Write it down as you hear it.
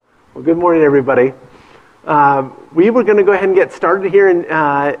Well, good morning, everybody. We were going to go ahead and get started here,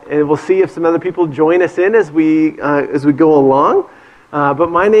 and we'll see if some other people join us in as we go along. But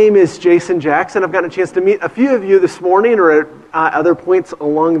my name is Jason Jackson. I've gotten a chance to meet a few of you this morning or at other points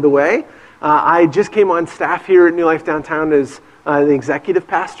along the way. I just came on staff here at New Life Downtown as the executive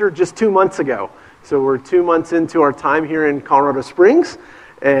pastor just 2 months ago. So we're 2 months into our time here in Colorado Springs,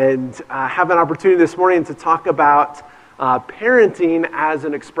 and have an opportunity this morning to talk about parenting as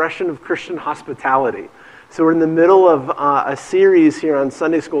an expression of Christian hospitality. So we're in the middle of a series here on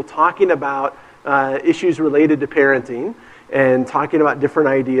Sunday School talking about issues related to parenting and talking about different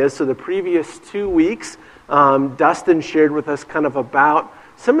ideas. So the previous 2 weeks, Dustin shared with us kind of about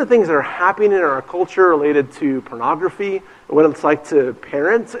some of the things that are happening in our culture related to pornography and what it's like to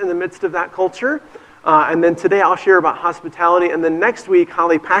parent in the midst of that culture. And then today I'll share about hospitality. And then next week,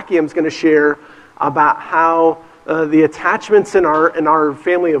 Holly Packiam is going to share about how the attachments in our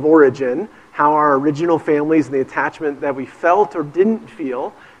family of origin, how our original families and the attachment that we felt or didn't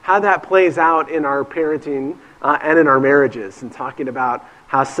feel, how that plays out in our parenting and in our marriages, and talking about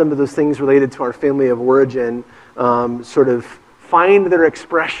how some of those things related to our family of origin sort of find their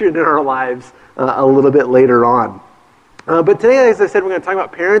expression in our lives a little bit later on. But today, as I said, we're going to talk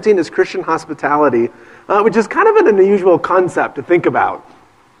about parenting as Christian hospitality, which is kind of an unusual concept to think about.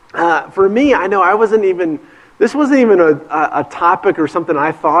 For me, I know this wasn't even a topic or something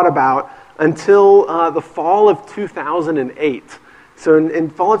I thought about until the fall of 2008. So in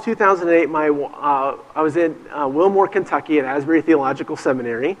fall of 2008, I was in Wilmore, Kentucky at Asbury Theological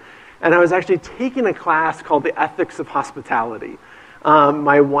Seminary, and I was actually taking a class called The Ethics of Hospitality.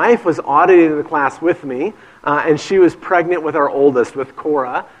 My wife was auditing the class with me, and she was pregnant with our oldest, with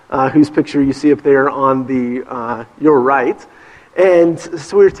Cora, whose picture you see up there on your right. And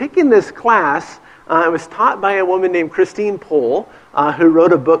so we were taking this class. It was taught by a woman named Christine Pohl, who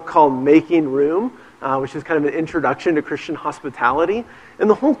wrote a book called Making Room, which is kind of an introduction to Christian hospitality. And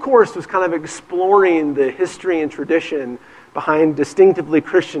the whole course was kind of exploring the history and tradition behind distinctively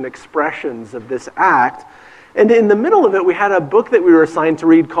Christian expressions of this act. And in the middle of it, we had a book that we were assigned to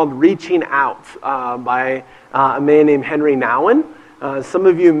read called Reaching Out by a man named Henry Nouwen. Some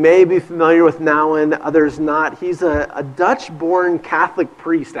of you may be familiar with Nouwen, others not. He's a Dutch-born Catholic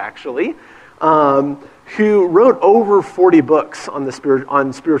priest, actually, who wrote over 40 books on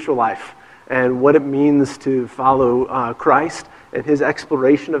spiritual life and what it means to follow Christ, and his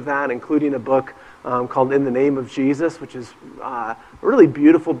exploration of that, including a book called In the Name of Jesus, which is a really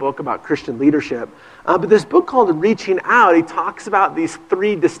beautiful book about Christian leadership. But this book called Reaching Out, he talks about these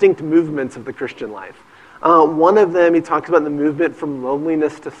three distinct movements of the Christian life. One of them, he talks about the movement from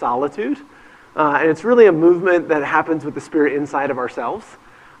loneliness to solitude. And it's really a movement that happens with the Spirit inside of ourselves.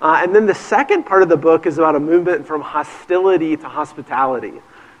 And then the second part of the book is about a movement from hostility to hospitality,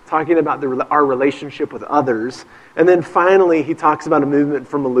 talking about our relationship with others. And then finally, he talks about a movement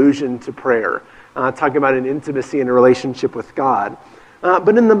from illusion to prayer, talking about an intimacy and a relationship with God.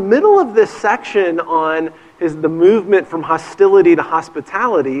 But in the middle of this section on the movement from hostility to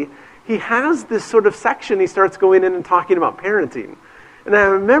hospitality, he has this sort of section he starts going in and talking about parenting. And I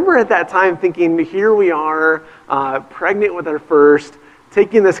remember at that time thinking, here we are, pregnant with our first,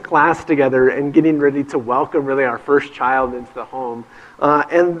 taking this class together and getting ready to welcome really our first child into the home.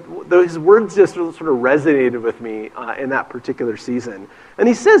 And those words just sort of resonated with me in that particular season. And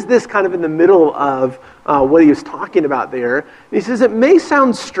he says this kind of in the middle of what he was talking about there. And he says, it may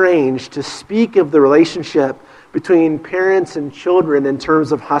sound strange to speak of the relationship between parents and children in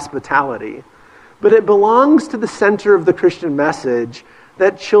terms of hospitality, but it belongs to the center of the Christian message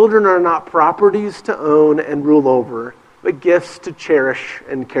that children are not properties to own and rule over, but gifts to cherish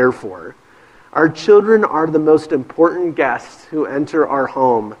and care for. Our children are the most important guests who enter our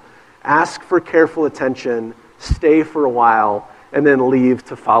home, ask for careful attention, stay for a while, and then leave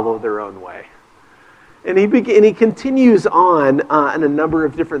to follow their own way. And he continues on in a number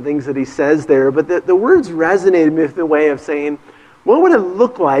of different things that he says there, but the words resonated with the way of saying, what would it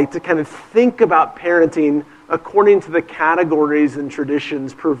look like to kind of think about parenting according to the categories and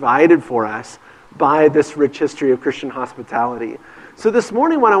traditions provided for us by this rich history of Christian hospitality? So this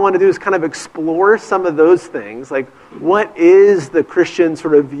morning what I want to do is kind of explore some of those things, like what is the Christian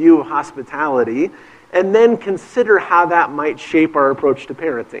sort of view of hospitality, and then consider how that might shape our approach to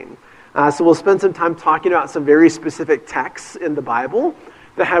parenting. So we'll spend some time talking about some very specific texts in the Bible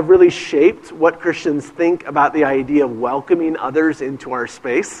that have really shaped what Christians think about the idea of welcoming others into our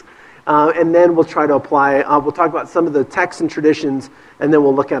space. And then we'll try to apply, we'll talk about some of the texts and traditions, and then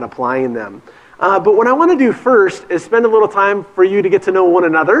we'll look at applying them. But what I want to do first is spend a little time for you to get to know one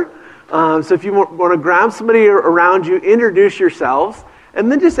another. So if you want to grab somebody around you, introduce yourselves,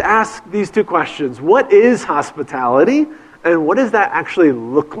 And then just ask these two questions. What is hospitality, and what does that actually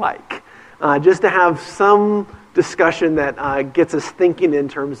look like? Just to have some discussion that gets us thinking in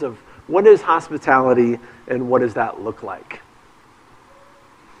terms of what is hospitality and what does that look like.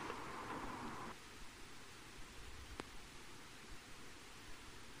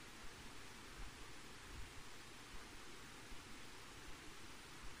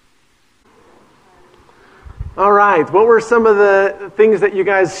 All right, what were some of the things that you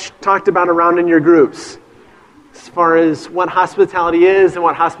guys talked about around in your groups as far as what hospitality is and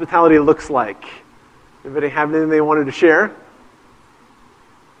what hospitality looks like? Anybody have anything they wanted to share?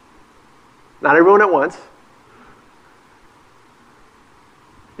 Not everyone at once.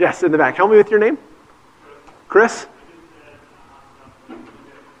 Yes, in the back. Help me with your name. Chris?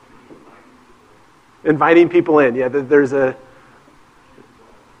 Inviting people in. Yeah, there's a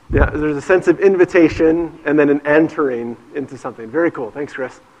sense of invitation and then an entering into something. Very cool. Thanks,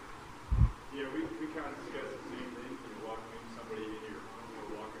 Chris. Yeah, we kind of discussed the same thing. You're welcoming somebody into your home,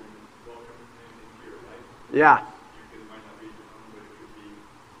 or welcoming them into your life. Yeah. It might not be your home, but it could be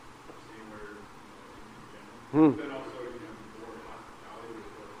somewhere in general. Then also, the word hospitality was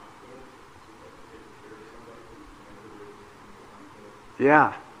the word hospital. So taking care of somebody.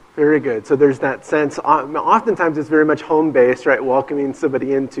 Yeah. Very good. So there's that sense, oftentimes it's very much home-based, right? Welcoming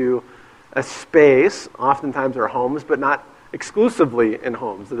somebody into a space, oftentimes our homes, but not exclusively in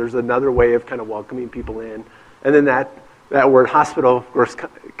homes. So there's another way of kind of welcoming people in. And then that word hospital, of course,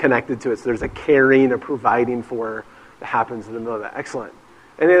 connected to it. So there's a caring, a providing for that happens in the middle of that. Excellent.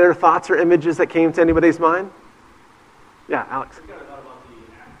 Any other thoughts or images that came to anybody's mind? Yeah, Alex.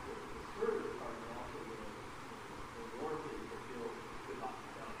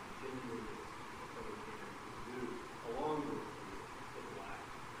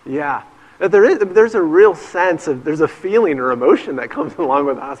 Yeah, there's a real sense of, there's a feeling or emotion that comes along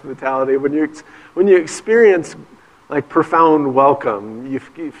with hospitality. When you experience like profound welcome,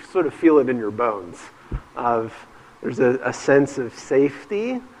 you sort of feel it in your bones. There's a sense of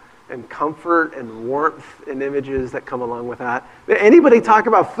safety and comfort and warmth and images that come along with that. Did anybody talk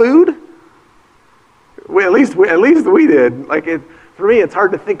about food? At least we did. For me, it's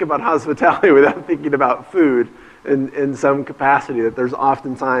hard to think about hospitality without thinking about food. In some capacity, that there's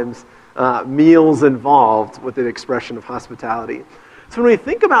oftentimes meals involved with the expression of hospitality. So when we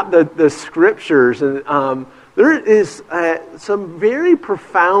think about the scriptures, and there is some very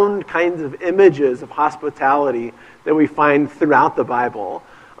profound kinds of images of hospitality that we find throughout the Bible.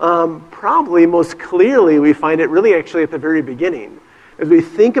 Probably most clearly we find it really actually at the very beginning. As we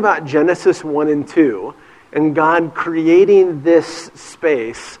think about Genesis 1 and 2, and God creating this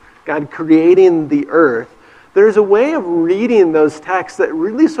space, God creating the earth, there's a way of reading those texts that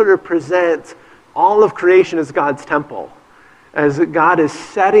really sort of present all of creation as God's temple, as God is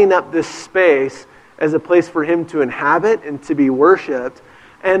setting up this space as a place for him to inhabit and to be worshipped.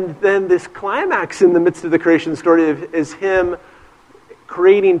 And then this climax in the midst of the creation story is him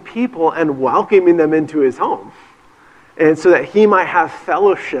creating people and welcoming them into his home, and so that he might have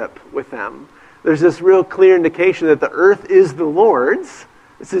fellowship with them. There's this real clear indication that the earth is the Lord's.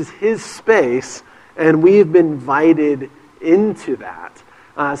 This is his space, and we've been invited into that.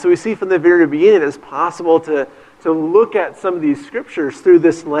 So we see from the very beginning it's possible to look at some of these scriptures through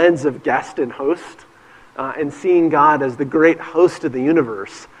this lens of guest and host, and seeing God as the great host of the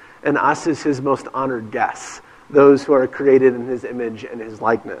universe, and us as his most honored guests, those who are created in his image and his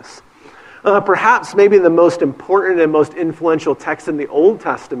likeness. Perhaps maybe the most important and most influential text in the Old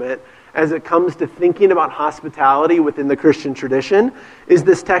Testament as it comes to thinking about hospitality within the Christian tradition is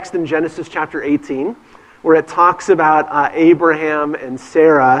this text in Genesis chapter 18, where it talks about Abraham and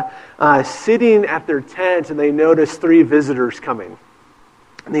Sarah sitting at their tent, and they notice three visitors coming.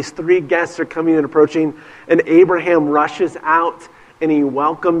 And these three guests are coming and approaching, and Abraham rushes out, and he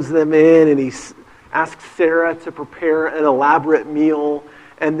welcomes them in, and he asks Sarah to prepare an elaborate meal.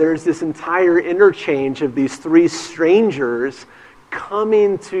 And there's this entire interchange of these three strangers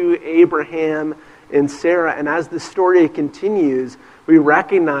coming to Abraham and Sarah. And as the story continues, we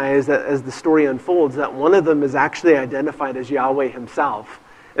recognize that as the story unfolds, that one of them is actually identified as Yahweh himself,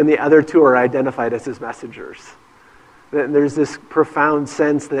 and the other two are identified as his messengers. That there's this profound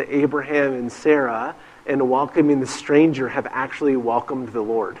sense that Abraham and Sarah, in welcoming the stranger, have actually welcomed the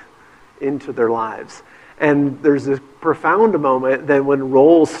Lord into their lives. And there's this profound moment then when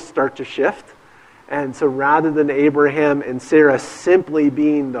roles start to shift. And so rather than Abraham and Sarah simply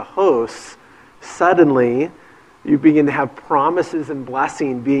being the hosts, suddenly you begin to have promises and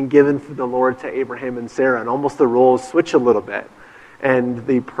blessing being given from the Lord to Abraham and Sarah. And almost the roles switch a little bit. And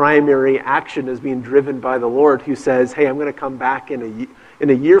the primary action is being driven by the Lord, who says, hey, I'm going to come back in in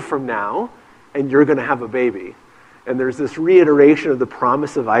a year from now, and you're going to have a baby. And there's this reiteration of the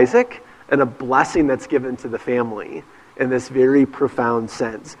promise of Isaac and a blessing that's given to the family in this very profound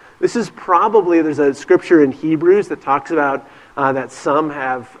sense. This is probably, there's a scripture in Hebrews that talks about that some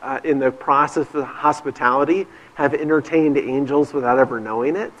have, in the process of hospitality, have entertained angels without ever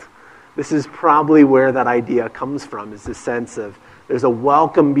knowing it. This is probably where that idea comes from, is this sense of there's a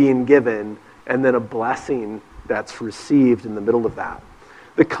welcome being given and then a blessing that's received in the middle of that.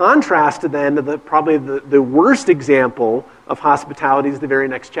 The contrast then to probably the worst example of hospitality is the very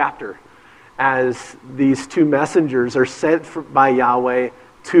next chapter, as these two messengers are sent by Yahweh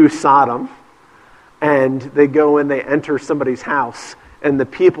to Sodom, and they go and they enter somebody's house, and the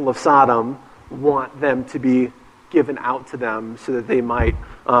people of Sodom want them to be given out to them so that they might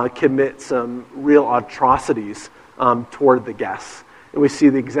commit some real atrocities toward the guests. And we see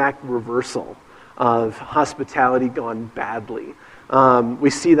the exact reversal of hospitality gone badly. We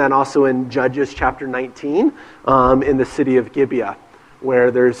see that also in Judges chapter 19 in the city of Gibeah,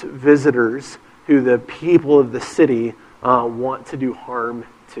 where there's visitors who the people of the city want to do harm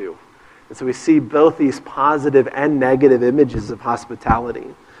to. And so we see both these positive and negative images of hospitality.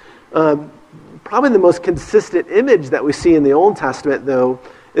 Probably the most consistent image that we see in the Old Testament, though,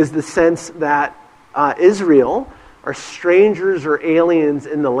 is the sense that Israel are strangers or aliens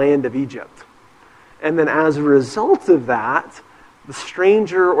in the land of Egypt. And then as a result of that, the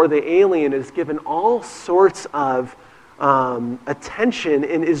stranger or the alien is given all sorts of attention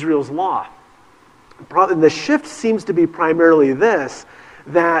in Israel's law. The shift seems to be primarily this,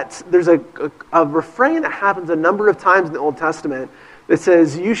 that there's a refrain that happens a number of times in the Old Testament that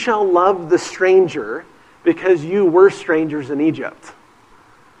says, "You shall love the stranger because you were strangers in Egypt."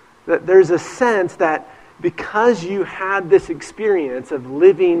 That there's a sense that because you had this experience of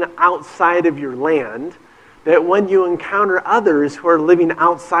living outside of your land, that when you encounter others who are living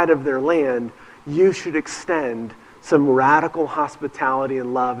outside of their land, you should extend some radical hospitality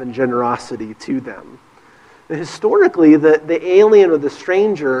and love and generosity to them. And historically, the alien or the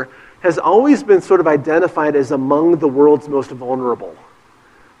stranger has always been sort of identified as among the world's most vulnerable.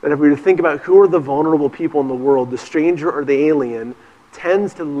 That if we were to think about who are the vulnerable people in the world, the stranger or the alien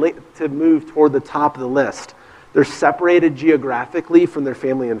tends to move toward the top of the list. They're separated geographically from their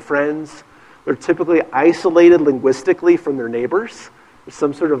family and friends. They're typically isolated linguistically from their neighbors. There's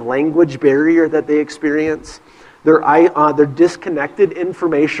some sort of language barrier that they experience. They're disconnected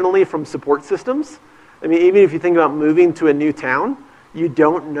informationally from support systems. I mean, even if you think about moving to a new town, you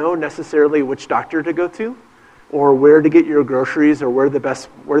don't know necessarily which doctor to go to, or where to get your groceries, or where the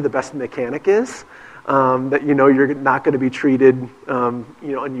best mechanic is. That you know you're not going to be treated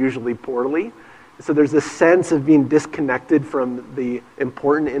unusually poorly. So there's a sense of being disconnected from the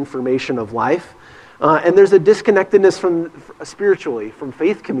important information of life. And there's a disconnectedness from spiritually, from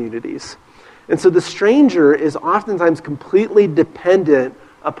faith communities. And so the stranger is oftentimes completely dependent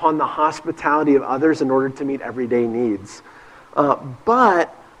upon the hospitality of others in order to meet everyday needs.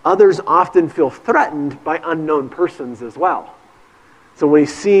 But others often feel threatened by unknown persons as well. So when we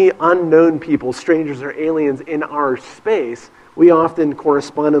see unknown people, strangers or aliens in our space, we often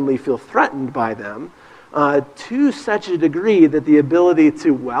correspondingly feel threatened by them to such a degree that the ability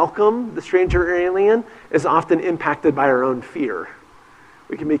to welcome the stranger or alien is often impacted by our own fear.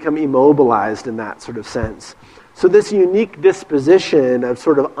 We can become immobilized in that sort of sense. So this unique disposition of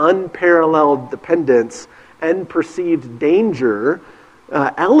sort of unparalleled dependence and perceived danger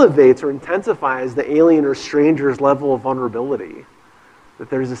elevates or intensifies the alien or stranger's level of vulnerability. That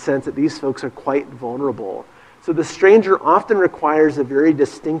there's a sense that these folks are quite vulnerable. So the stranger often requires a very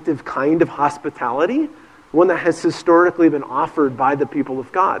distinctive kind of hospitality, one that has historically been offered by the people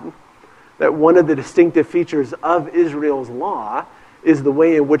of God. That one of the distinctive features of Israel's law is the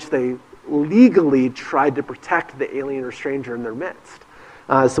way in which they legally tried to protect the alien or stranger in their midst.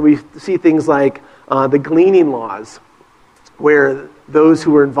 So we see things like the gleaning laws, where those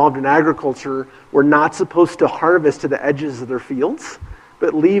who were involved in agriculture were not supposed to harvest to the edges of their fields,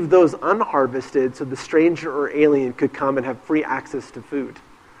 but leave those unharvested so the stranger or alien could come and have free access to food.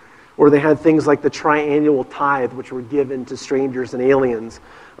 Or they had things like the triannual tithe, which were given to strangers and aliens.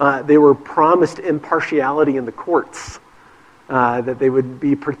 They were promised impartiality in the courts, that they would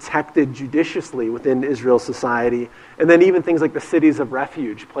be protected judiciously within Israel's society. And then even things like the cities of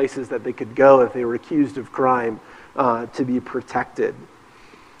refuge, places that they could go if they were accused of crime, to be protected.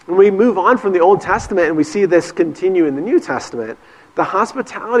 When we move on from the Old Testament and we see this continue in the New Testament, the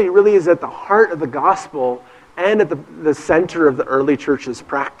hospitality really is at the heart of the gospel and at the center of the early church's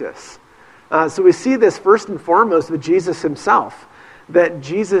practice. So we see this first and foremost with Jesus himself, that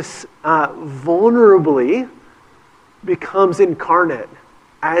Jesus vulnerably becomes incarnate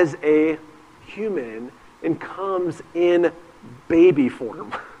as a human and comes in baby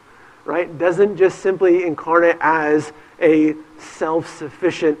form, right? Doesn't just simply incarnate as a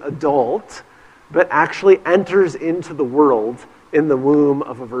self-sufficient adult, but actually enters into the world in the womb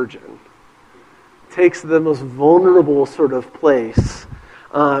of a virgin. Takes the most vulnerable sort of place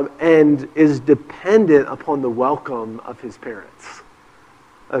and is dependent upon the welcome of his parents,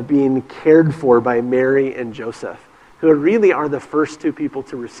 of being cared for by Mary and Joseph, who really are the first two people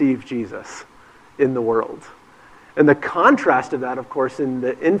to receive Jesus in the world. And the contrast of that, of course, in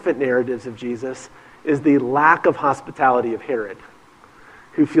the infant narratives of Jesus is the lack of hospitality of Herod,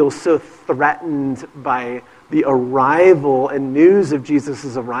 who feels so threatened by the arrival and news of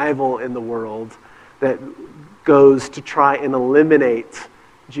Jesus' arrival in the world that goes to try and eliminate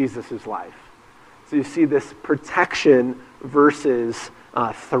Jesus' life. So you see this protection versus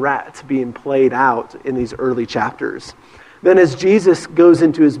threat being played out in these early chapters. Then as Jesus goes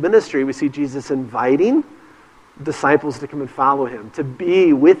into his ministry, we see Jesus inviting disciples to come and follow him, to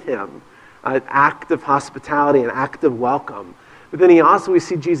be with him, an act of hospitality, an act of welcome. But then we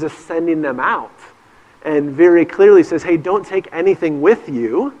see Jesus sending them out and very clearly says, hey, don't take anything with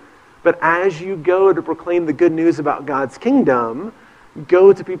you, but as you go to proclaim the good news about God's kingdom,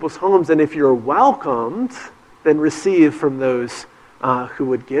 go to people's homes, and if you're welcomed, then receive from those who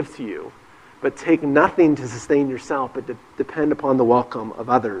would give to you. But take nothing to sustain yourself, but depend upon the welcome of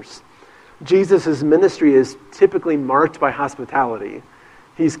others. Jesus' ministry is typically marked by hospitality.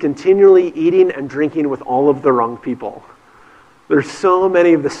 He's continually eating and drinking with all of the wrong people. There's so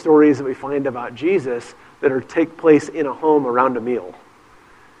many of the stories that we find about Jesus that take place in a home around a meal.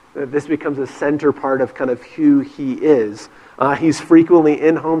 This becomes a center part of kind of who he is. He's frequently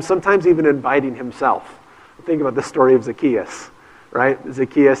in homes, sometimes even inviting himself. Think about the story of Zacchaeus, right?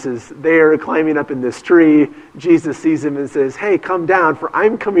 Zacchaeus is there climbing up in this tree. Jesus sees him and says, hey, come down, for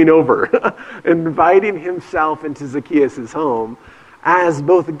I'm coming over. Inviting himself into Zacchaeus' home as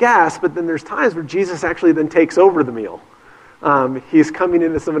both a guest, but then there's times where Jesus actually then takes over the meal. He's coming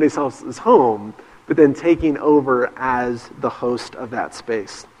into somebody else's home, but then taking over as the host of that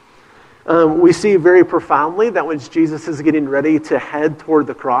space. We see very profoundly that when Jesus is getting ready to head toward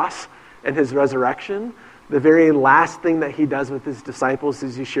the cross and his resurrection, the very last thing that he does with his disciples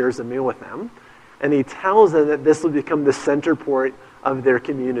is he shares a meal with them. And he tells them that this will become the center point of their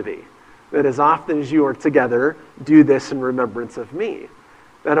community. That as often as you are together, do this in remembrance of me.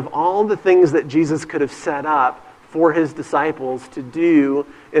 That of all the things that Jesus could have set up for his disciples to do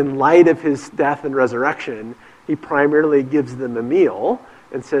in light of his death and resurrection, he primarily gives them a meal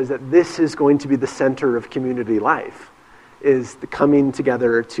and says that this is going to be the center of community life, is the coming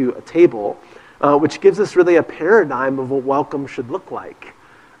together to a table, which gives us really a paradigm of what welcome should look like,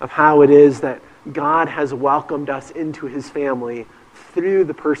 of how it is that God has welcomed us into his family through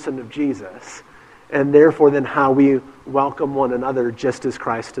the person of Jesus, and therefore then how we welcome one another just as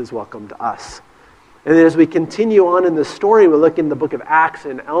Christ has welcomed us. And then as we continue on in the story, we look in the book of Acts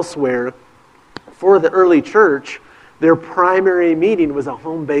and elsewhere, for the early church, their primary meeting was a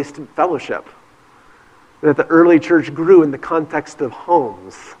home-based fellowship. That the early church grew in the context of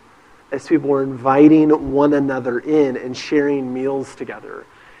homes, as people were inviting one another in and sharing meals together.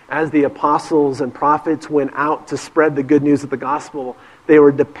 As the apostles and prophets went out to spread the good news of the gospel, they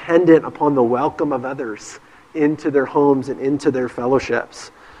were dependent upon the welcome of others into their homes and into their fellowships.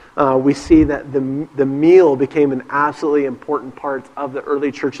 We see that the meal became an absolutely important part of the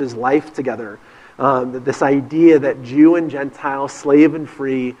early church's life together. This idea that Jew and Gentile, slave and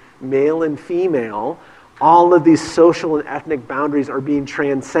free, male and female, all of these social and ethnic boundaries are being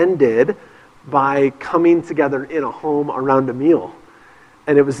transcended by coming together in a home around a meal.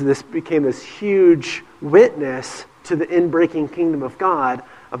 And became this huge witness to the inbreaking kingdom of God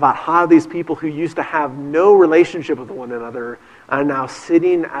about how these people who used to have no relationship with one another are now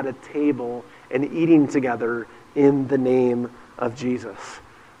sitting at a table and eating together in the name of Jesus.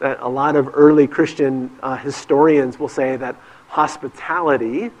 That a lot of early Christian historians will say that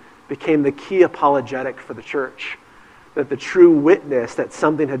hospitality became the key apologetic for the church. That the true witness that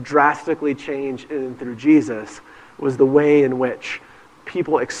something had drastically changed in and through Jesus was the way in which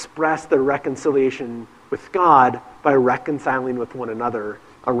people expressed their reconciliation with God by reconciling with one another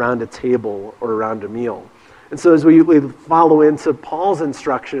around a table or around a meal. And so as we follow into Paul's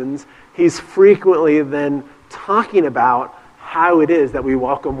instructions, he's frequently then talking about how it is that we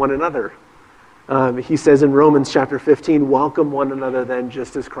welcome one another. He says in Romans chapter 15, welcome one another then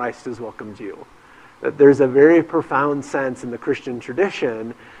just as Christ has welcomed you. That there's a very profound sense in the Christian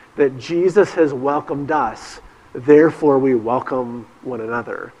tradition that Jesus has welcomed us, therefore we welcome one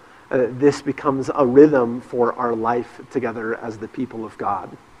another. this becomes a rhythm for our life together as the people of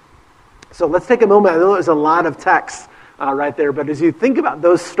God. So let's take a moment. I know there's a lot of text right there, but as you think about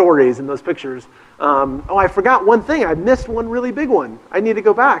those stories and those pictures, I forgot one thing. I missed one really big one. I need to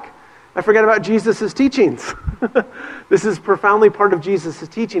go back. I forgot about Jesus' teachings. This is profoundly part of Jesus'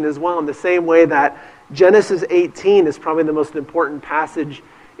 teaching as well, in the same way that Genesis 18 is probably the most important passage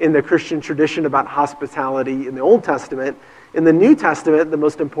in the Christian tradition about hospitality in the Old Testament. In the New Testament, the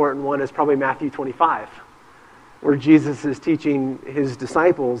most important one is probably Matthew 25, where Jesus is teaching his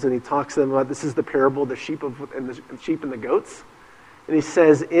disciples, and he talks to them about, this is the parable of the sheep and the goats. And he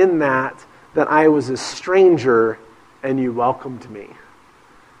says in that I was a stranger and you welcomed me.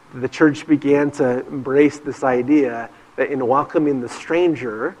 The church began to embrace this idea that in welcoming the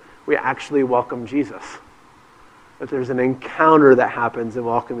stranger, we actually welcome Jesus. That there's an encounter that happens in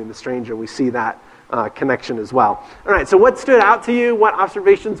welcoming the stranger. We see that connection as well. All right, so what stood out to you? What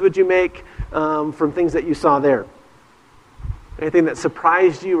observations would you make from things that you saw there? Anything that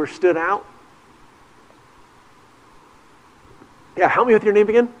surprised you or stood out? Yeah, help me with your name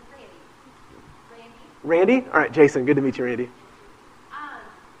again. Randy? All right, Jason, good to meet you, Randy. The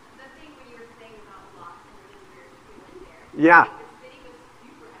thing when you were saying about Lot and really weird feeling there. Yeah. The city was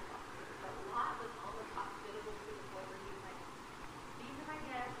super unhospitable, but Lot was almost hospitable to the point where he was like, these are my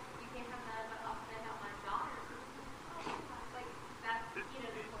guests, you can't have none, but I'll send out my daughter. Like, that's, the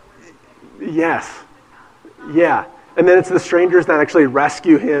point where Yes. Yeah. And then it's the strangers that actually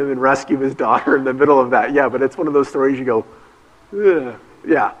rescue him and rescue his daughter in the middle of that. Yeah, but it's one of those stories you go, ugh.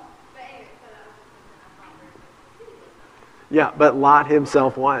 Yeah. Yeah, but Lot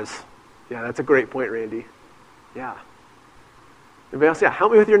himself was. Yeah, that's a great point, Randy. Yeah. Anybody else? Yeah,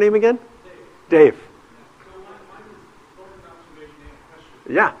 help me with your name again? Dave. So mine is both an observation and a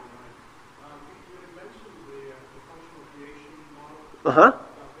question. Yeah. You had mentioned the functional creation model. Uh-huh. About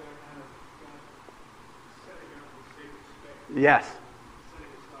that kind of setting up the sacred space. Yes.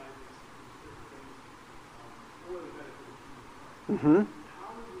 Setting aside these different things for the benefit of the human. Mm-hmm.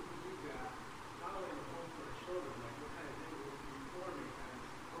 How would we do that, not only in the home for our children, like what kind of things would we be forming as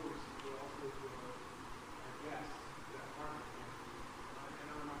hosts, but also to our guests that aren't family? And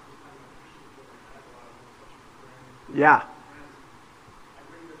I'm not just talking about Christians, but I have a lot of homosexual friends. Yeah. Friends. I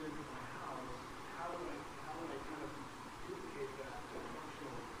bring them into my house. How would I kind of duplicate that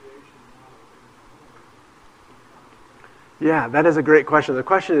functional creation model in my home? Yeah, that is a great question. The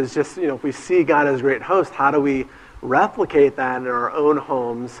question is just, if we see God as a great host, how do we replicate that in our own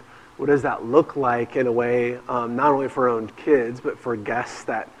homes? What does that look like in a way, not only for our own kids, but for guests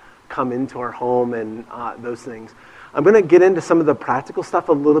that come into our home and those things? I'm going to get into some of the practical stuff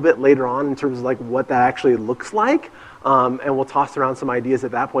a little bit later on in terms of like what that actually looks like, and we'll toss around some ideas at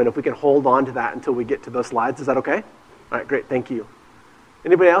that point. If we can hold on to that until we get to those slides, is that okay? All right, great, thank you.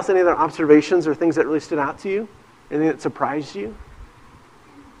 Anybody else, any other observations or things that really stood out to you? Anything that surprised you?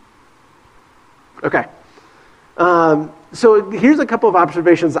 Okay. So here's a couple of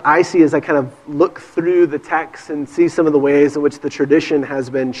observations I see as I kind of look through the text and see some of the ways in which the tradition has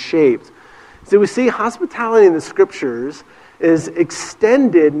been shaped. So we see hospitality in the scriptures is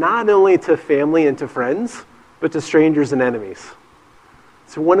extended not only to family and to friends, but to strangers and enemies.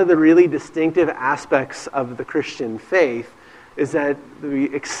 So one of the really distinctive aspects of the Christian faith is that we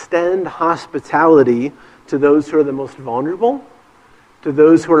extend hospitality to those who are the most vulnerable, to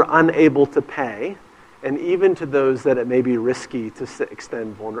those who are unable to pay, and even to those that it may be risky to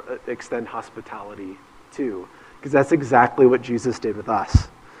extend hospitality to, because that's exactly what Jesus did with us.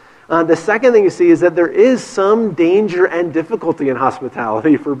 The second thing you see is that there is some danger and difficulty in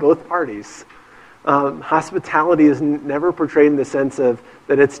hospitality for both parties. Hospitality is never portrayed in the sense of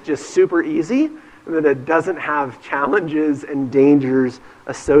that it's just super easy and that it doesn't have challenges and dangers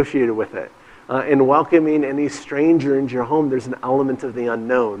associated with it. In welcoming any stranger into your home, there's an element of the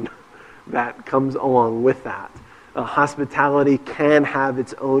unknown that comes along with that. Hospitality can have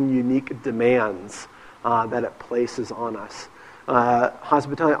its own unique demands that it places on us.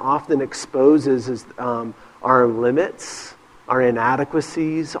 Hospitality often exposes our limits, our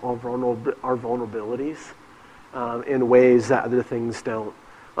inadequacies, our vulnerabilities in ways that other things don't.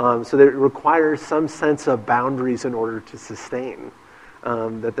 So that it requires some sense of boundaries in order to sustain.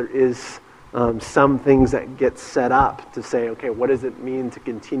 That there is some things that get set up to say, okay, what does it mean to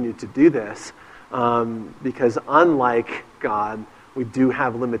continue to do this? Because unlike God, we do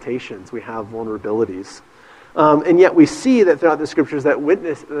have limitations. We have vulnerabilities. And yet we see that throughout the scriptures that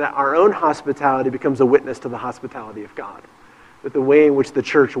our own hospitality becomes a witness to the hospitality of God. That the way in which the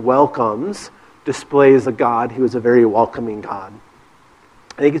church welcomes displays a God who is a very welcoming God.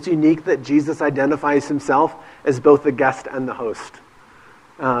 I think it's unique that Jesus identifies himself as both the guest and the host.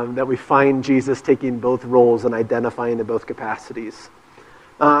 that we find Jesus taking both roles and identifying in both capacities.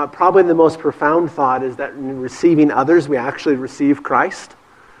 Probably the most profound thought is that in receiving others, we actually receive Christ.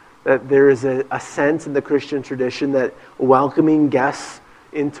 That there is a sense in the Christian tradition that welcoming guests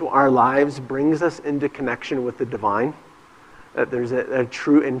into our lives brings us into connection with the divine. That there's a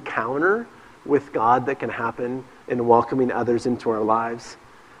true encounter with God that can happen in welcoming others into our lives.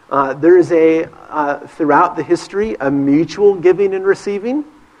 There is throughout the history, a mutual giving and receiving,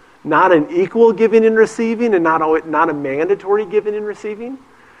 not an equal giving and receiving, and not a mandatory giving and receiving.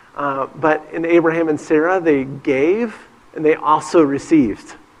 But in Abraham and Sarah, they gave and they also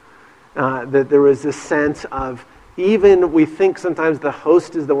received. That there was this sense of, even we think sometimes the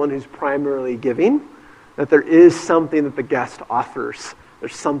host is the one who's primarily giving, that there is something that the guest offers.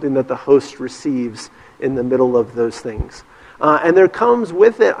 There's something that the host receives in the middle of those things. And there comes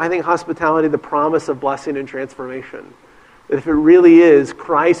with it, I think, hospitality, the promise of blessing and transformation. That if it really is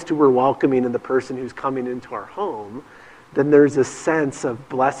Christ who we're welcoming and the person who's coming into our home, then there's a sense of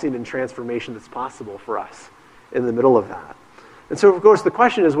blessing and transformation that's possible for us in the middle of that. And so, of course, the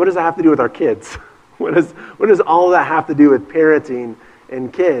question is, what does that have to do with our kids? What does all of that have to do with parenting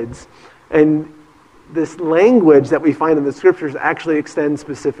and kids? And this language that we find in the scriptures actually extends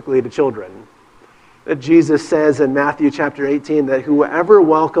specifically to children. That Jesus says in Matthew chapter 18 that whoever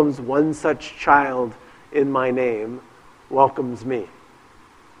welcomes one such child in my name welcomes me.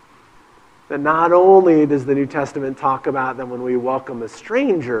 That not only does the New Testament talk about that when we welcome a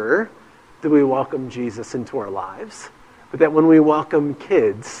stranger, do we welcome Jesus into our lives, but that when we welcome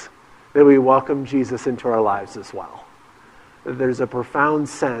kids, that we welcome Jesus into our lives as well. That there's a profound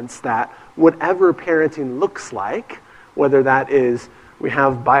sense that whatever parenting looks like, whether that is we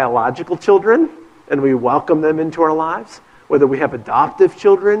have biological children and we welcome them into our lives, whether we have adoptive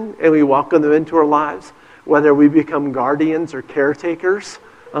children and we welcome them into our lives, whether we become guardians or caretakers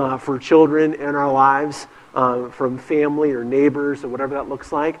for children in our lives, from family or neighbors or whatever that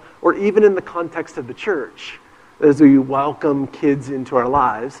looks like, or even in the context of the church, as we welcome kids into our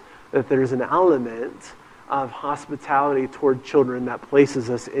lives, that there's an element of hospitality toward children that places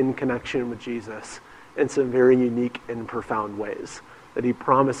us in connection with Jesus in some very unique and profound ways. That he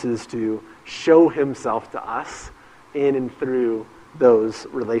promises to show himself to us in and through those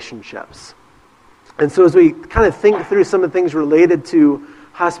relationships. And so as we kind of think through some of the things related to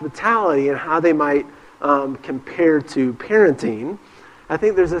hospitality and how they might compare to parenting, I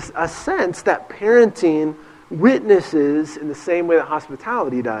think there's a sense that parenting witnesses in the same way that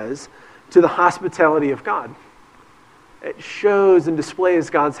hospitality does to the hospitality of God. It shows and displays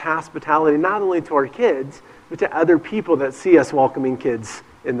God's hospitality not only to our kids, but to other people that see us welcoming kids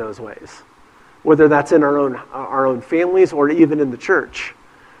in those ways. Whether that's in our own families or even in the church.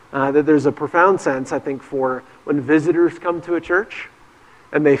 That there's a profound sense, I think, for when visitors come to a church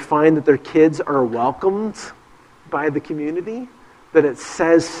and they find that their kids are welcomed by the community, that it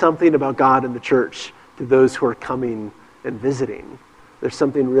says something about God in the church to those who are coming and visiting. There's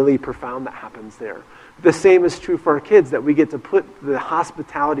something really profound that happens there. The same is true for our kids, that we get to put the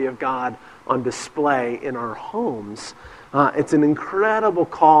hospitality of God on display in our homes. It's an incredible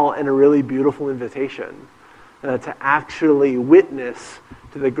call and a really beautiful invitation to actually witness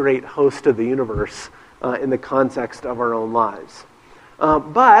to the great host of the universe in the context of our own lives.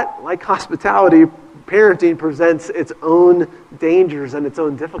 But, like hospitality, parenting presents its own dangers and its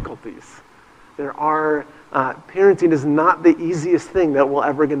own difficulties. Parenting is not the easiest thing that we're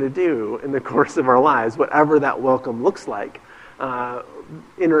ever going to do in the course of our lives, whatever that welcome looks like.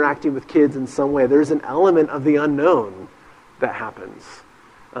 Interacting with kids in some way, there's an element of the unknown that happens.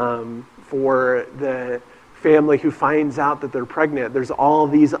 For the family who finds out that they're pregnant, there's all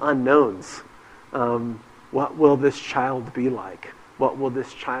these unknowns. What will this child be like? What will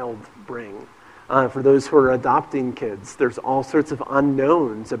this child bring? For those who are adopting kids, there's all sorts of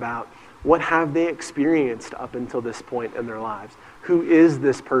unknowns about what have they experienced up until this point in their lives? Who is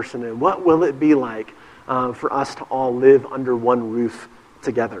this person, and what will it be like for us to all live under one roof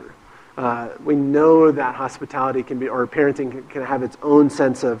together? We know that hospitality can be, or parenting can have its own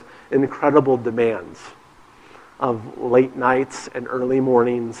sense of incredible demands of late nights and early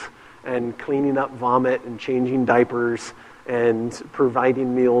mornings and cleaning up vomit and changing diapers and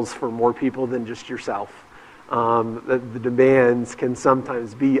providing meals for more people than just yourself. The demands can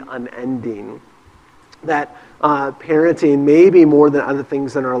sometimes be unending. That parenting, maybe more than other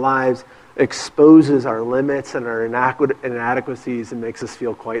things in our lives, exposes our limits and our inadequacies and makes us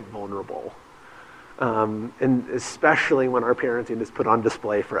feel quite vulnerable. And especially when our parenting is put on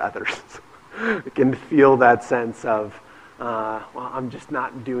display for others. You can feel that sense of, well, I'm just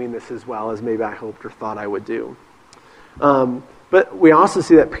not doing this as well as maybe I hoped or thought I would do. But we also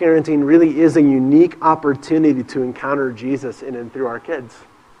see that parenting really is a unique opportunity to encounter Jesus in and through our kids.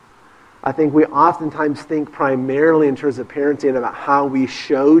 I think we oftentimes think primarily in terms of parenting about how we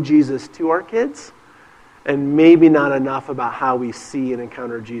show Jesus to our kids, and maybe not enough about how we see and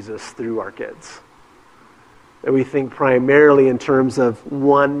encounter Jesus through our kids. That we think primarily in terms of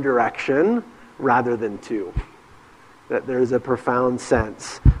one direction rather than two. That there's a profound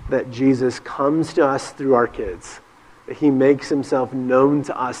sense that Jesus comes to us through our kids, that he makes himself known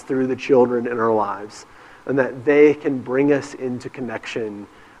to us through the children in our lives, and that they can bring us into connection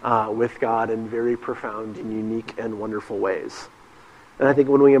with God in very profound and unique and wonderful ways. And I think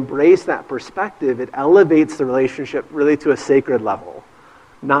when we embrace that perspective, it elevates the relationship really to a sacred level,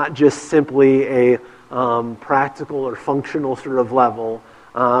 not just simply a practical or functional sort of level,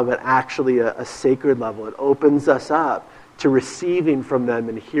 but actually a sacred level. It opens us up to receiving from them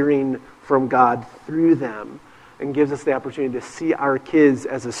and hearing from God through them, and gives us the opportunity to see our kids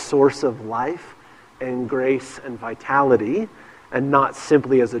as a source of life and grace and vitality, and not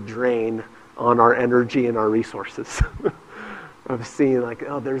simply as a drain on our energy and our resources. Of seeing like,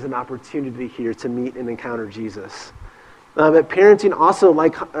 oh, there's an opportunity here to meet and encounter Jesus. But parenting also,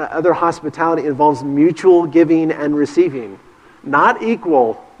 like other hospitality, involves mutual giving and receiving. Not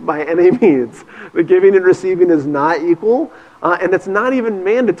equal by any means. The giving and receiving is not equal, and it's not even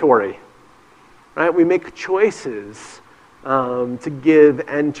mandatory. Right? We make choices to give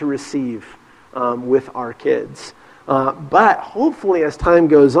and to receive with our kids. But hopefully as time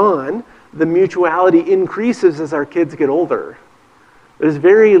goes on, the mutuality increases as our kids get older. There's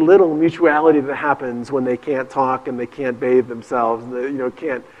very little mutuality that happens when they can't talk and they can't bathe themselves, and they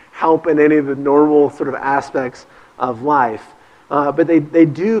can't help in any of the normal sort of aspects of life. But they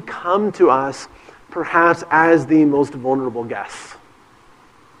do come to us perhaps as the most vulnerable guests,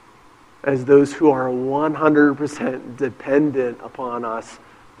 as those who are 100% dependent upon us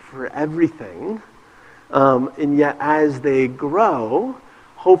for everything. And yet as they grow,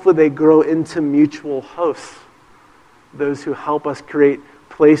 hopefully they grow into mutual hosts. Those who help us create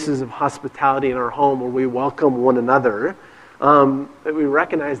places of hospitality in our home where we welcome one another. That we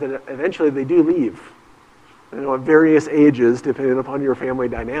recognize that eventually they do leave. At various ages, depending upon your family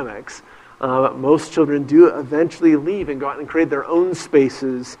dynamics. Most children do eventually leave and go out and create their own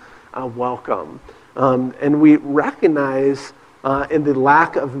spaces of welcome. And we recognize in the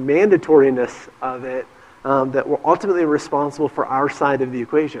lack of mandatoriness of it, that we're ultimately responsible for our side of the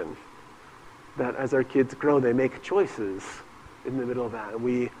equation. That as our kids grow, they make choices in the middle of that. And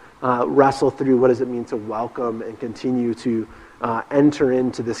we wrestle through what does it mean to welcome and continue to enter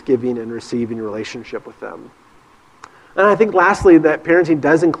into this giving and receiving relationship with them. And I think lastly, that parenting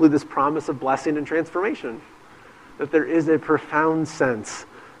does include this promise of blessing and transformation. That there is a profound sense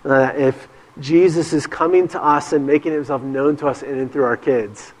that if Jesus is coming to us and making himself known to us in and through our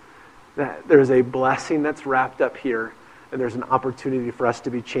kids, that there's a blessing that's wrapped up here, and there's an opportunity for us to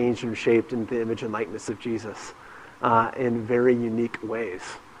be changed and shaped into the image and likeness of Jesus in very unique ways.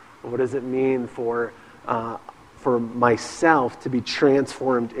 What does it mean for myself to be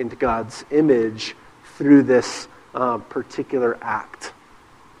transformed into God's image through this particular act?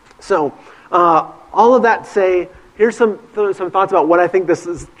 So, all of that to say, here's some thoughts about what I think this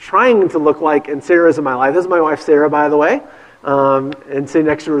is trying to look like in Sarah's in my life. This is my wife, Sarah, by the way. And sitting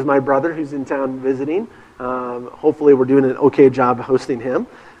next to her is my brother who's in town visiting. Hopefully we're doing an okay job hosting him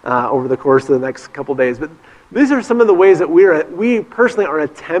over the course of the next couple days. But these are some of the ways that we personally are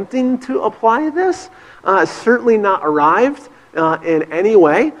attempting to apply this. Certainly not arrived in any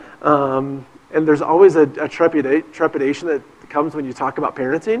way. And there's always a trepidation that comes when you talk about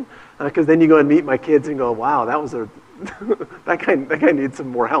parenting, because then you go and meet my kids and go, wow, that was that guy needs some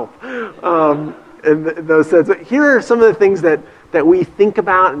more help. In those sense. But here are some of the things that we think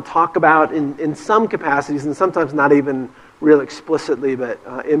about and talk about in some capacities, and sometimes not even real explicitly, but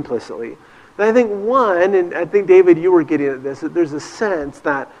implicitly. And I think one, and I think, David, you were getting at this, that there's a sense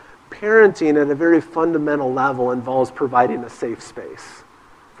that parenting at a very fundamental level involves providing a safe space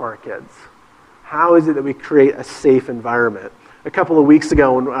for our kids. How is it that we create a safe environment? A couple of weeks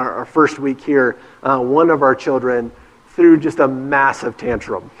ago, in our first week here, one of our children threw just a massive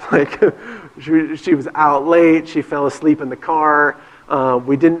tantrum. Like, she was out late, she fell asleep in the car,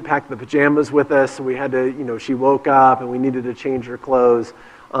 we didn't pack the pajamas with us, so we had to, she woke up and we needed to change her clothes,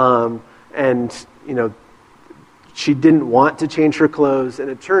 and she didn't want to change her clothes, and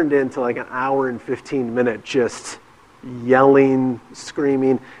it turned into like an hour and 15 minutes just yelling,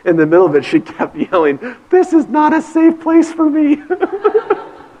 screaming. In the middle of it, she kept yelling, "This is not a safe place for me."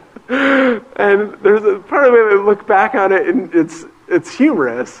 And there's a part of me that look back on it, and it's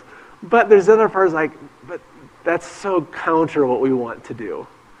humorous, but there's other parts like, but that's so counter what we want to do.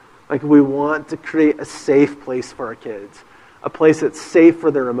 Like, we want to create a safe place for our kids, a place that's safe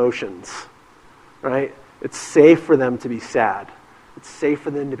for their emotions, right? It's safe for them to be sad. It's safe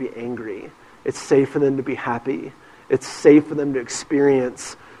for them to be angry. It's safe for them to be happy. It's safe for them to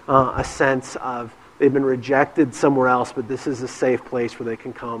experience a sense of they've been rejected somewhere else, but this is a safe place where they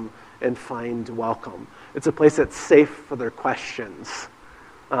can come and find welcome. It's a place that's safe for their questions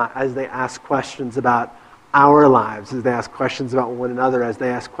as they ask questions about our lives, as they ask questions about one another, as they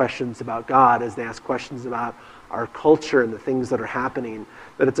ask questions about God, as they ask questions about our culture and the things that are happening,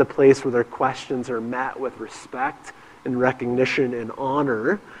 that it's a place where their questions are met with respect and recognition and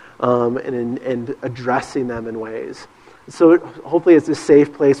honor, and addressing them in ways. So hopefully it's a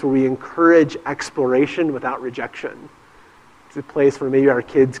safe place where we encourage exploration without rejection. It's a place where maybe our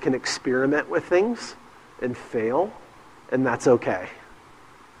kids can experiment with things and fail, and that's okay.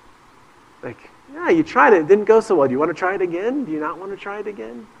 Like, yeah, you tried it didn't go so well. Do you want to try it again? Do you not want to try it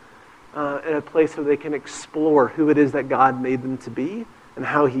again? In a place where they can explore who it is that God made them to be and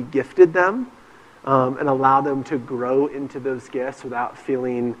how he gifted them, and allow them to grow into those gifts without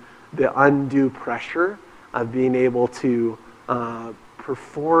feeling the undue pressure of being able to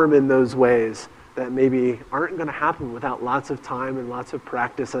perform in those ways that maybe aren't going to happen without lots of time and lots of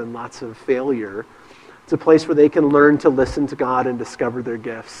practice and lots of failure. It's a place where they can learn to listen to God and discover their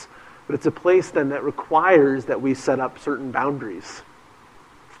gifts. But it's a place then that requires that we set up certain boundaries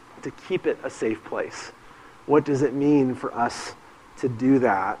to keep it a safe place. What does it mean for us to do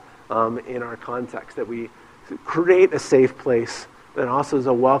that in our context? That we create a safe place that also is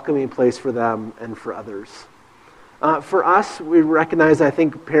a welcoming place for them and for others. For us, we recognize, I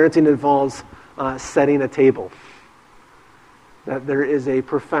think, parenting involves setting a table. That there is a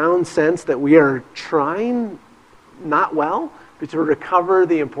profound sense that we are trying, not well, but to recover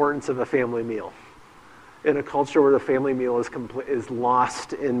the importance of a family meal in a culture where the family meal is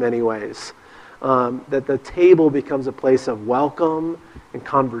lost in many ways. That the table becomes a place of welcome and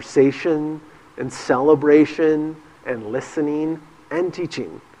conversation and celebration and listening and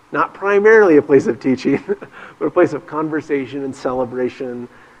teaching. Not primarily a place of teaching, but a place of conversation and celebration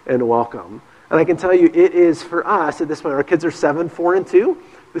and welcome. And I can tell you, it is for us at this point, our kids are 7, 4, and 2.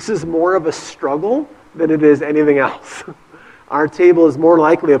 This is more of a struggle than it is anything else. Our table is more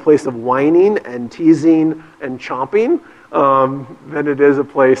likely a place of whining and teasing and chomping than it is a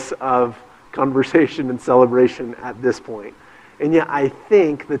place of conversation and celebration at this point. And yet I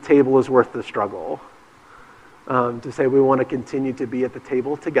think the table is worth the struggle. To say we want to continue to be at the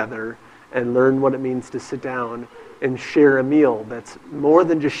table together and learn what it means to sit down and share a meal that's more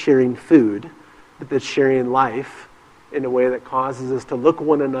than just sharing food, but that's sharing life in a way that causes us to look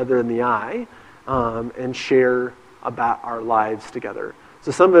one another in the eye and share about our lives together.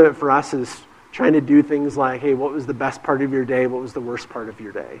 So some of it for us is trying to do things like, hey, what was the best part of your day? What was the worst part of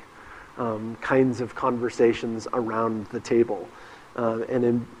your day? Kinds of conversations around the table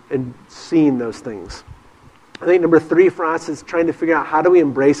and seeing those things. I think number 3 for us is trying to figure out how do we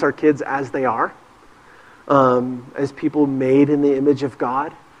embrace our kids as they are, as people made in the image of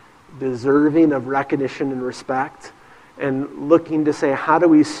God, deserving of recognition and respect, and looking to say, how do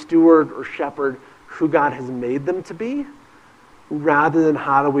we steward or shepherd who God has made them to be, rather than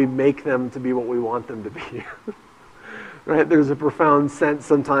how do we make them to be what we want them to be. Right? There's a profound sense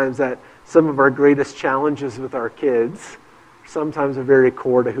sometimes that some of our greatest challenges with our kids sometimes are very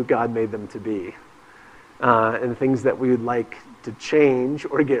core to who God made them to be. And things that we would like to change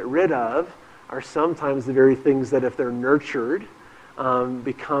or get rid of are sometimes the very things that, if they're nurtured,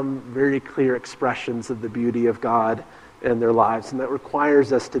 become very clear expressions of the beauty of God in their lives. And that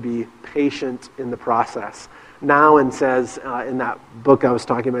requires us to be patient in the process. Nouwen says, in that book I was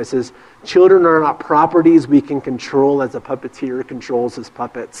talking about, it says, children are not properties we can control as a puppeteer controls his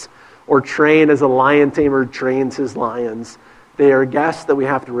puppets, or train as a lion tamer trains his lions. They are guests that we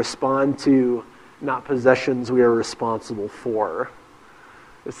have to respond to, not possessions we are responsible for.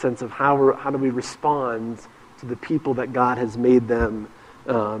 The sense of how do we respond to the people that God has made them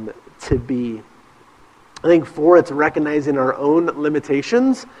to be. I think 4, it's recognizing our own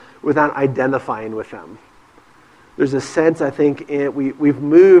limitations without identifying with them. There's a sense, I think, we've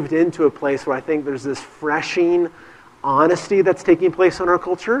moved into a place where I think there's this freshing honesty that's taking place in our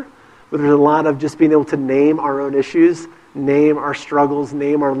culture, but there's a lot of just being able to name our own issues, name our struggles,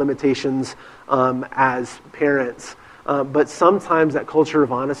 name our limitations as parents. But sometimes that culture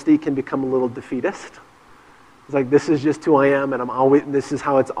of honesty can become a little defeatist. It's like, this is just who I am, and this is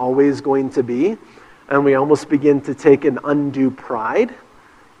how it's always going to be. And we almost begin to take an undue pride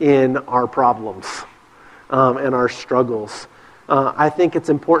in our problems and our struggles. I think it's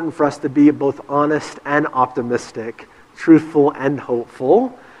important for us to be both honest and optimistic, truthful and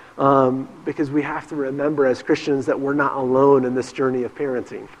hopeful, because we have to remember as Christians that we're not alone in this journey of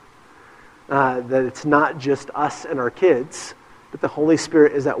parenting. That it's not just us and our kids, but the Holy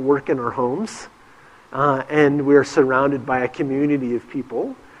Spirit is at work in our homes, and we're surrounded by a community of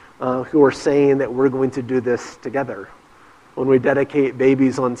people who are saying that we're going to do this together. When we dedicate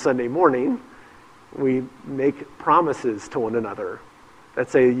babies on Sunday morning, we make promises to one another that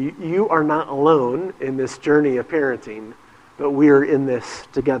say, you are not alone in this journey of parenting, but we are in this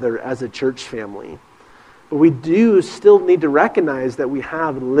together as a church family. But we do still need to recognize that we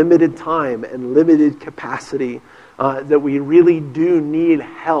have limited time and limited capacity, that we really do need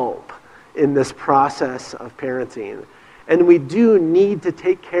help in this process of parenting. And we do need to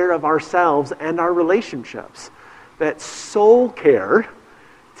take care of ourselves and our relationships. That soul care,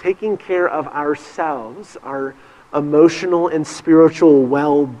 taking care of ourselves, our emotional and spiritual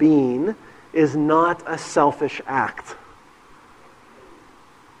well-being, is not a selfish act.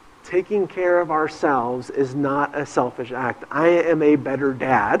 Taking care of ourselves is not a selfish act. I am a better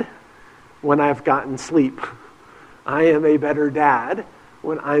dad when I've gotten sleep. I am a better dad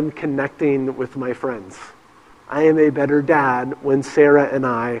when I'm connecting with my friends. I am a better dad when Sarah and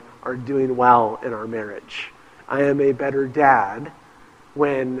I are doing well in our marriage. I am a better dad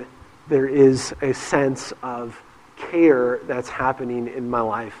when there is a sense of care that's happening in my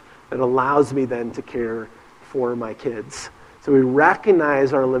life that allows me then to care for my kids. So we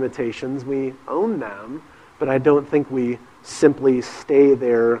recognize our limitations, we own them, but I don't think we simply stay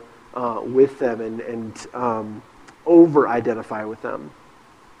there with them and over-identify with them.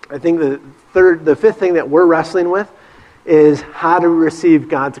 I think the fifth thing that we're wrestling with is how to receive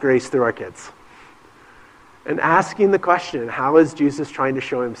God's grace through our kids. And asking the question, how is Jesus trying to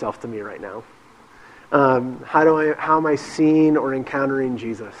show himself to me right now? How am I seeing or encountering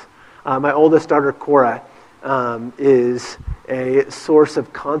Jesus? My oldest daughter, Cora, is a source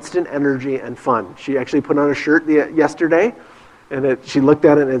of constant energy and fun. She actually put on a shirt yesterday, and she looked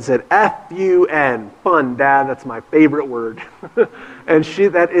at it and it said, F-U-N, fun, Dad, that's my favorite word. And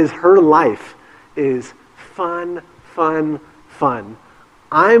that is her life, is fun, fun, fun.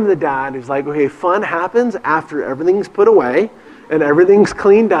 I'm the dad who's like, okay, fun happens after everything's put away and everything's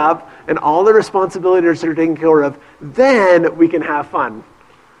cleaned up and all the responsibilities are taken care of, then we can have fun.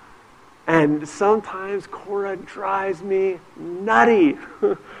 And sometimes Cora drives me nutty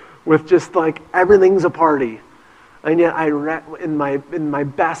with just like everything's a party. And yet in my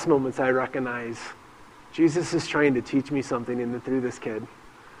best moments I recognize Jesus is trying to teach me something through this kid.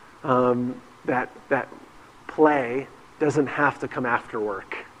 That play doesn't have to come after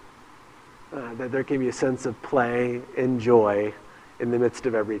work. That there can be a sense of play and joy in the midst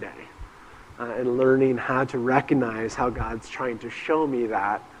of every day. And learning how to recognize how God's trying to show me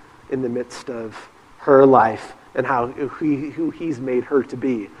that in the midst of her life and who he's made her to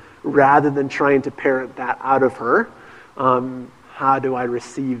be. Rather than trying to parent that out of her, how do I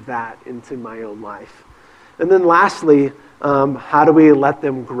receive that into my own life? And then lastly, how do we let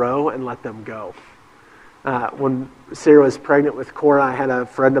them grow and let them go? When Sarah was pregnant with Cora, I had a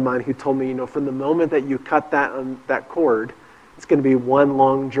friend of mine who told me, from the moment that you cut that cord, it's going to be one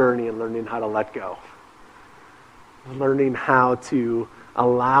long journey in learning how to let go. Learning how to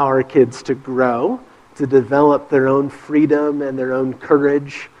allow our kids to grow, to develop their own freedom and their own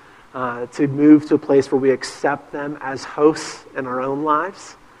courage, to move to a place where we accept them as hosts in our own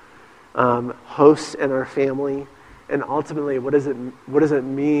lives, hosts in our family, and ultimately, what does it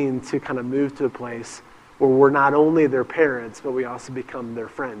mean to kind of move to a place where we're not only their parents, but we also become their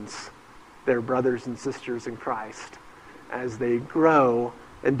friends, their brothers and sisters in Christ, as they grow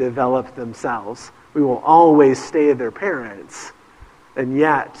and develop themselves. We will always stay their parents, and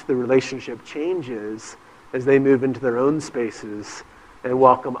yet the relationship changes as they move into their own spaces and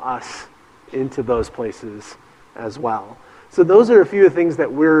welcome us into those places as well. So those are a few of the things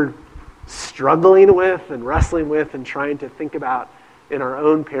that we're struggling with and wrestling with and trying to think about in our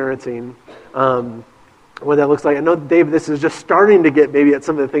own parenting, what that looks like. I know, Dave, this is just starting to get maybe at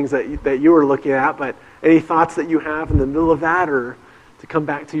some of the things that you were looking at, but any thoughts that you have in the middle of that, or to come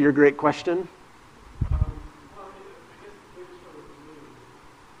back to your great question?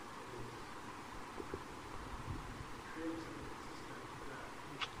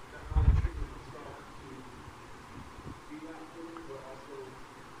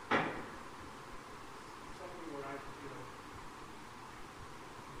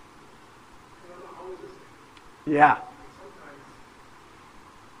 Yeah.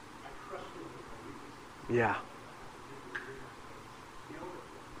 Yeah.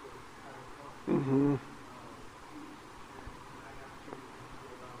 Mm-hmm.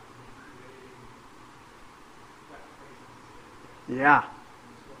 Yeah.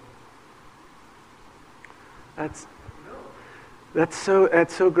 That's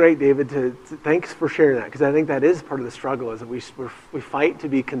so great, David. Thanks for sharing that, because I think that is part of the struggle, is that we fight to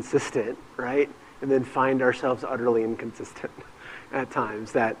be consistent, right, and then find ourselves utterly inconsistent at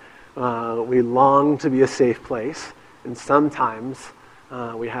times. That we long to be a safe place, and sometimes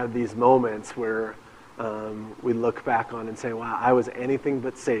we have these moments where we look back on and say, "Wow, I was anything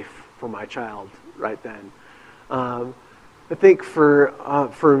but safe for my child right then." I think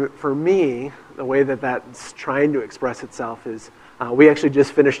for me, the way that's trying to express itself is we actually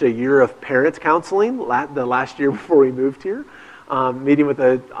just finished a year of parent counseling the last year before we moved here, meeting with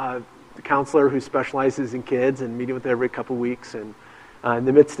a counselor who specializes in kids and meeting with her every couple weeks. And in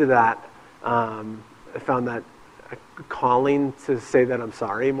the midst of that, I found that a calling to say that I'm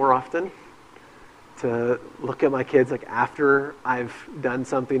sorry more often, to look at my kids like after I've done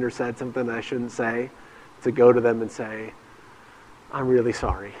something or said something I shouldn't say, to go to them and say, "I'm really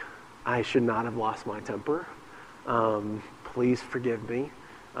sorry. I should not have lost my temper. Please forgive me."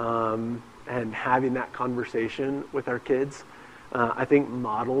 And having that conversation with our kids, I think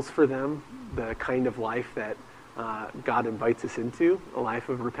models for them the kind of life that God invites us into, a life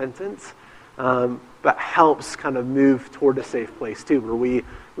of repentance, but helps kind of move toward a safe place too, where we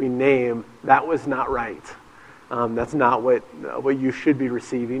name, that was not right. That's not what you should be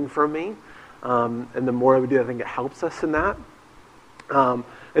receiving from me. And the more we do, I think it helps us in that.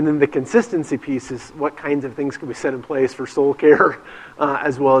 And then the consistency piece is what kinds of things can we set in place for soul care,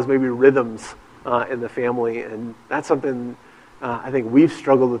 as well as maybe rhythms in the family. And that's something I think we've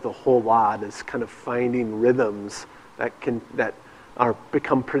struggled with a whole lot, is kind of finding rhythms that are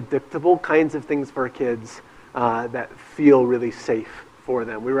become predictable kinds of things for our kids that feel really safe for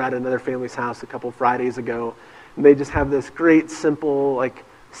them. We were at another family's house a couple Fridays ago, and they just have this great simple like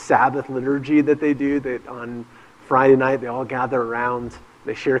Sabbath liturgy that they do, that on Friday night they all gather around,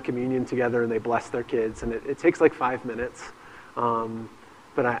 they share communion together, and they bless their kids. And it takes like 5 minutes.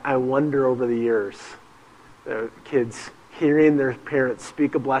 But I wonder over the years, the kids hearing their parents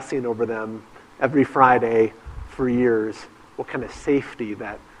speak a blessing over them every Friday for years, what kind of safety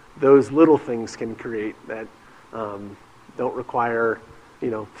that those little things can create that don't require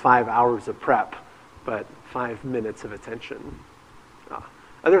 5 hours of prep, but 5 minutes of attention.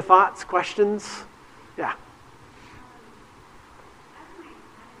 Other thoughts, questions? Yeah.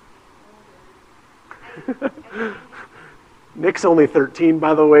 Nick's only 13,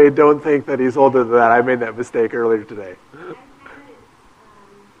 by the way. Don't think that he's older than that. I made that mistake earlier today. Harder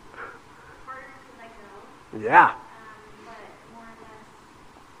to let go. Yeah. But more or less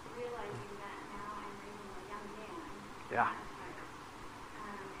realizing that now I'm raising a young man. Yeah.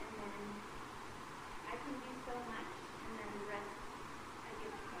 And then I can do so much, and then the rest I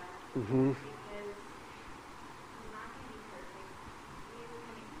give to God. Mm-hmm. Because He's not going to be perfect. He is going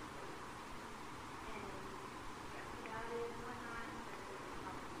to make mistakes. And trust God is whatnot, and trust His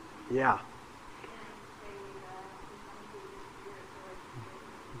help. Yeah. And I pray that He comes through His Spirit so I can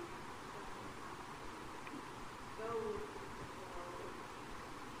go with the Lord.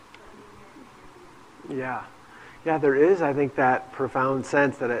 Let me hear Him. Yeah. Yeah, there is, I think, that profound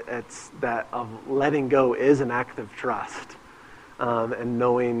sense that it's that of letting go is an act of trust, and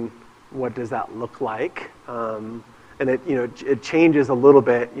knowing what does that look like, and it changes a little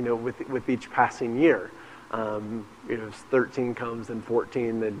bit, with each passing year. 13 comes, then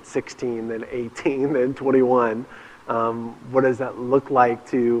 14, then 16, then 18, then 21. What does that look like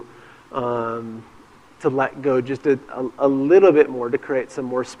to let go just a little bit more, to create some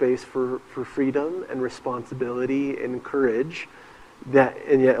more space for freedom and responsibility and courage,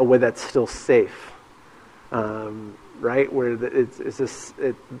 and yet a way that's still safe, right? Where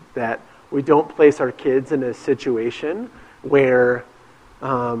that we don't place our kids in a situation where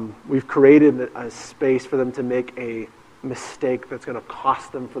we've created a space for them to make a mistake that's going to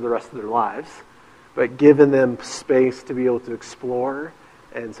cost them for the rest of their lives, but given them space to be able to explore,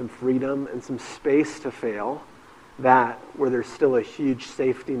 and some freedom and some space to fail, that where there's still a huge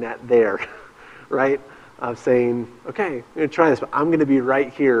safety net there, right? Of saying, okay, I'm going to try this, but I'm going to be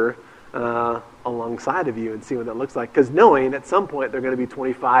right here alongside of you and see what that looks like. Because knowing at some point they're going to be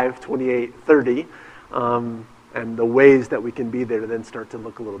 25, 28, 30, and the ways that we can be there to then start to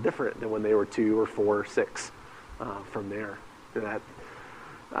look a little different than when they were 2 or 4 or 6 from there.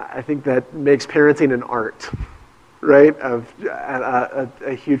 I think that makes parenting an art, right? Of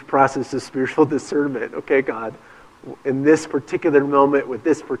a huge process of spiritual discernment. Okay, God, in this particular moment with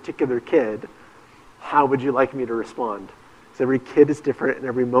this particular kid, how would you like me to respond? Because every kid is different and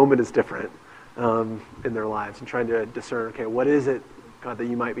every moment is different in their lives, and trying to discern, okay, what is it, God, that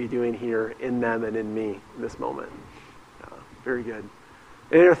you might be doing here in them and in me in this moment? Very good.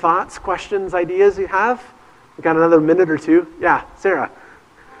 Any other thoughts, questions, ideas you have? We've got another minute or two. Yeah, Sarah.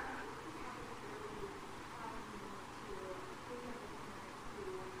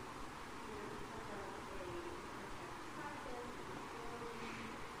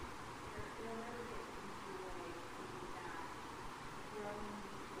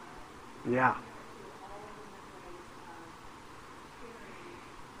 Yeah.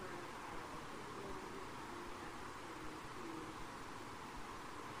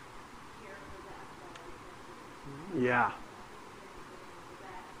 Yeah.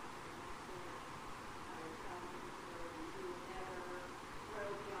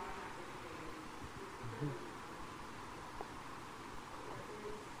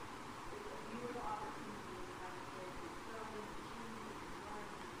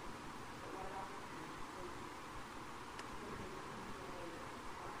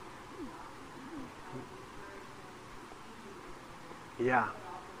 Yeah.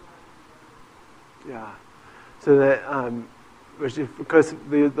 Yeah. So that, which is because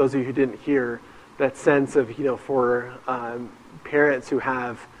those of you who didn't hear, that sense of, for parents who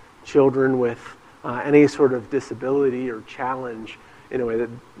have children with any sort of disability or challenge in a way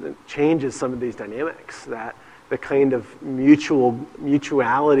that changes some of these dynamics, that the kind of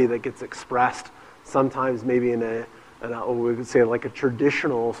mutuality that gets expressed sometimes maybe in a we could say like a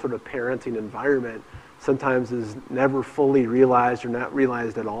traditional sort of parenting environment, sometimes is never fully realized or not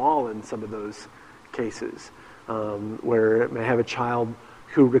realized at all in some of those cases, where it may have a child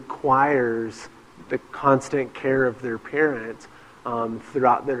who requires the constant care of their parent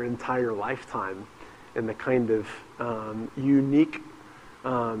throughout their entire lifetime, and the kind of unique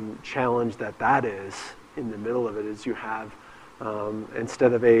challenge that is in the middle of it is you have,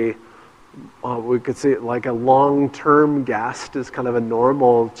 instead of we could say like a long-term guest is kind of a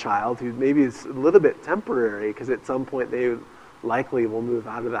normal child who maybe is a little bit temporary because at some point they likely will move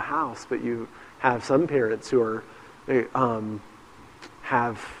out of the house, but you have some parents who are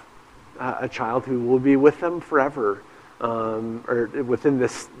have a child who will be with them forever, or within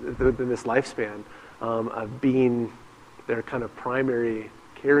this lifespan of being their kind of primary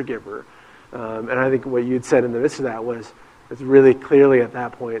caregiver. And I think what you'd said in the midst of that was it's really clearly at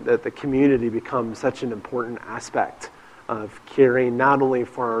that point that the community becomes such an important aspect of caring not only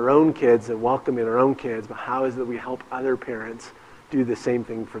for our own kids and welcoming our own kids, but how is it we help other parents do the same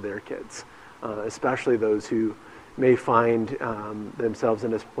thing for their kids, especially those who may find themselves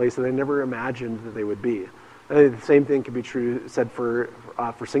in a place that they never imagined that they would be. I think the same thing can be said for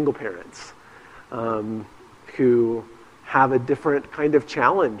single parents who have a different kind of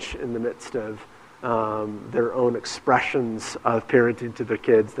challenge in the midst of their own expressions of parenting to their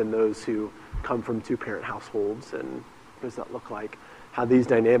kids than those who come from two-parent households. And what does that look like? How these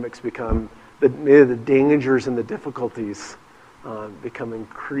dynamics become, maybe the dangers and the difficulties become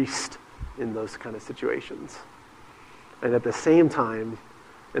increased in those kind of situations. And at the same time,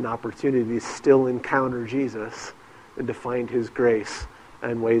 an opportunity to still encounter Jesus and to find his grace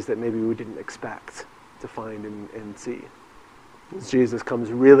in ways that maybe we didn't expect to find and see. As Jesus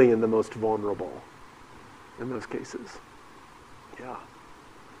comes really in the most vulnerable in those cases. Yeah.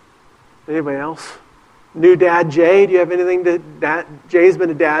 Anybody else? New dad Jay, do you have anything to... Jay's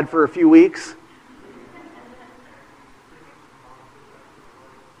been a dad for a few weeks.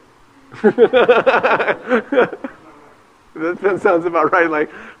 That sounds about right. Like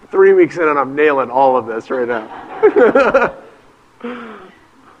 3 weeks in and I'm nailing all of this right now.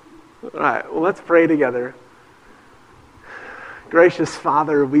 All right, well, let's pray together. Gracious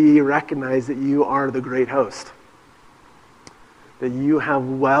Father, we recognize that you are the great host, that you have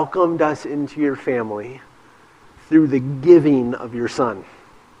welcomed us into your family through the giving of your Son,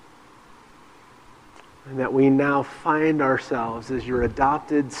 and that we now find ourselves as your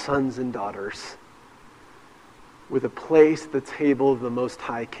adopted sons and daughters with a place at the table of the Most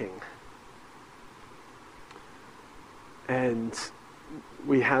High King. And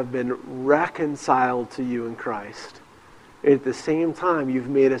we have been reconciled to you in Christ. And at the same time, you've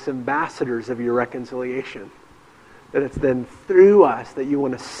made us ambassadors of your reconciliation. That it's then through us that you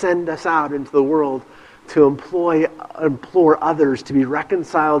want to send us out into the world to implore others to be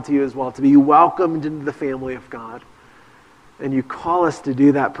reconciled to you as well, to be welcomed into the family of God. And you call us to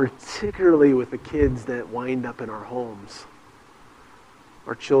do that particularly with the kids that wind up in our homes,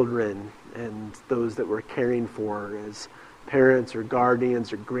 our children, and those that we're caring for as parents or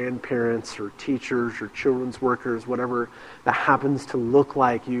guardians or grandparents or teachers or children's workers, whatever that happens to look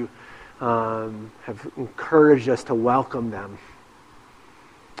like. You have encouraged us to welcome them.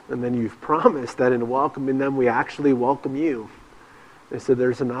 And then you've promised that in welcoming them, we actually welcome you. And so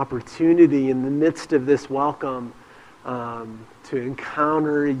there's an opportunity in the midst of this welcome to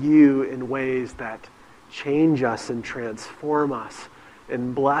encounter you in ways that change us and transform us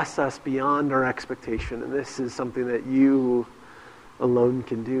and bless us beyond our expectation. And this is something that you alone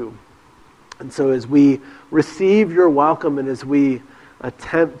can do. And so as we receive your welcome and as we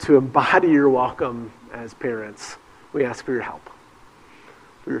attempt to embody your welcome as parents, we ask for your help,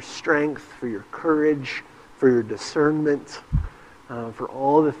 for your strength, for your courage, for your discernment, for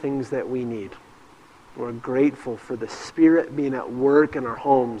all the things that we need. We're grateful for the Spirit being at work in our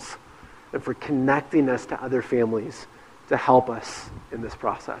homes and for connecting us to other families to help us in this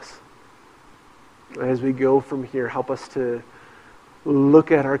process. As we go from here, help us to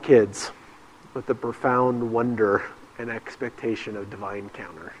look at our kids with a profound wonder and expectation of divine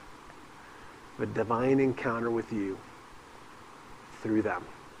encounter. A divine encounter with you through them.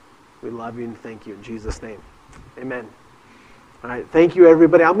 We love you and thank you in Jesus' name. Amen. All right, thank you,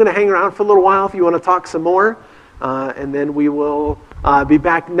 everybody. I'm going to hang around for a little while if you want to talk some more. And then we will be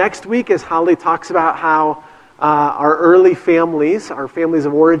back next week as Holly talks about how our early families, our families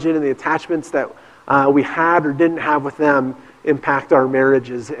of origin and the attachments that we had or didn't have with them impact our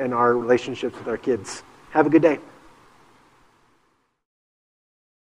marriages and our relationships with our kids. Have a good day.